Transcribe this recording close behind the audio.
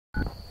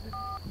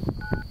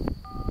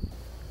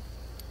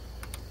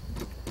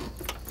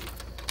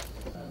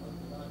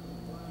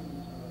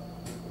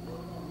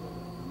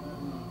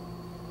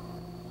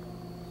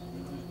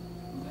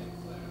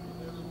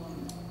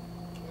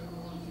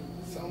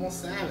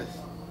almost Sabbath.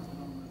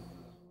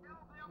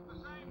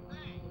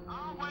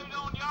 I'll wait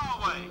on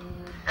Yahweh.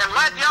 And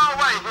let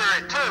Yahweh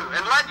hear it too.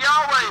 And let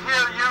Yahweh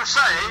hear you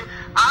say,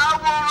 I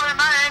will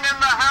remain in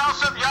the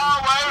house of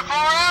Yahweh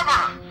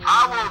forever.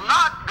 I will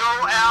not go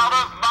out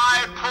of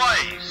my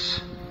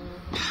place.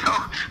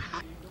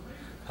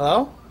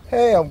 Hello?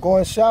 Hey, I'm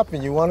going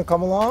shopping. You want to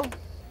come along?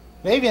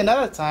 Maybe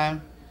another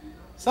time.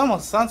 It's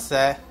almost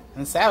sunset,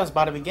 and Sabbath's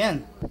about to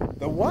begin.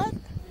 The what?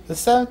 The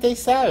seventh-day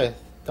Sabbath.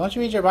 Don't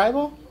you read your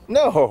Bible?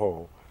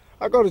 No.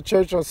 I go to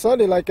church on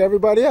Sunday like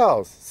everybody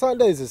else.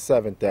 Sunday's the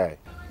seventh day.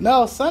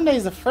 No,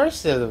 Sunday's the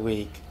first day of the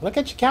week. Look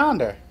at your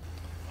calendar.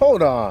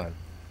 Hold on.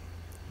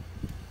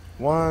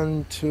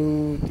 1,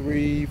 2,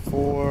 3,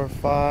 4,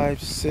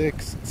 5,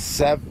 6,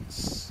 7.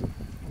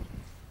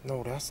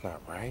 No, that's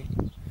not right.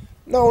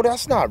 No,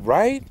 that's not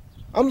right.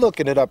 I'm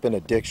looking it up in a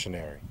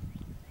dictionary.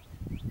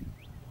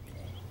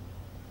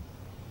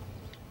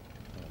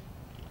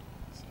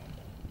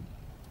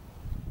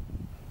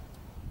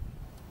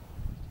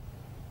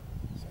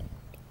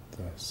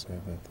 The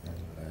seventh and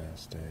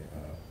last day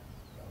of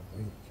the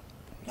week.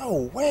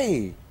 No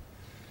way.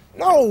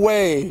 No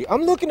way.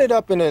 I'm looking it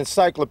up in an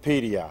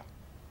encyclopedia.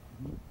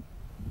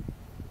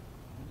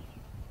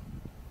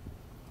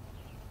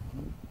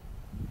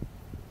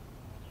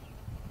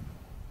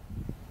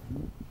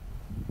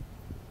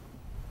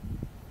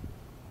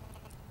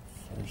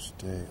 First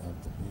day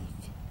of the week.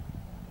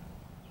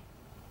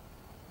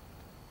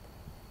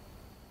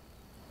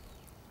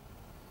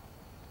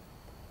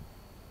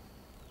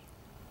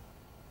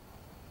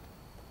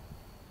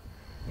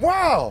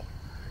 Wow!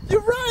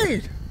 You're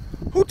right!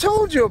 Who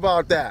told you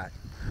about that?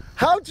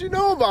 How'd you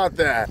know about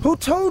that? Who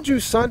told you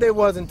Sunday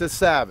wasn't the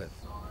Sabbath?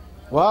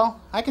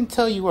 Well, I can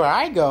tell you where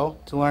I go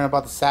to learn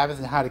about the Sabbath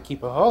and how to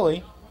keep it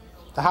holy.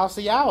 The house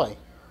of Yahweh.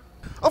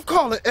 I'm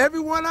calling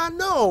everyone I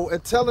know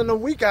and telling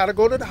them we gotta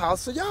go to the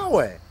house of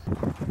Yahweh.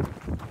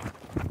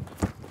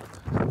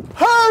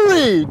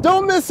 Hurry!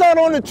 Don't miss out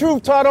on the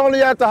truth taught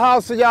only at the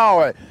house of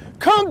Yahweh.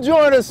 Come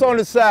join us on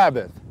the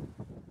Sabbath.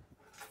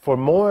 For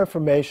more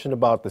information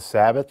about the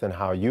Sabbath and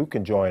how you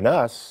can join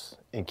us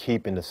in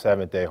keeping the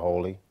seventh day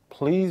holy,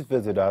 please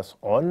visit us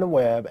on the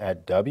web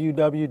at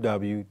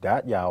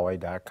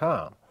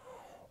www.yahweh.com,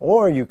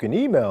 or you can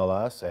email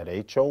us at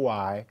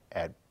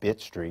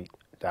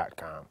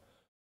hoi@bitstreet.com.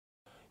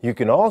 You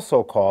can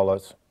also call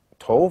us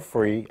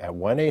toll-free at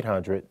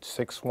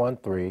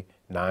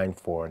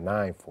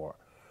 1-800-613-9494.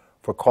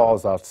 For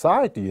calls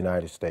outside the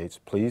United States,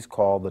 please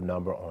call the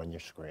number on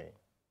your screen.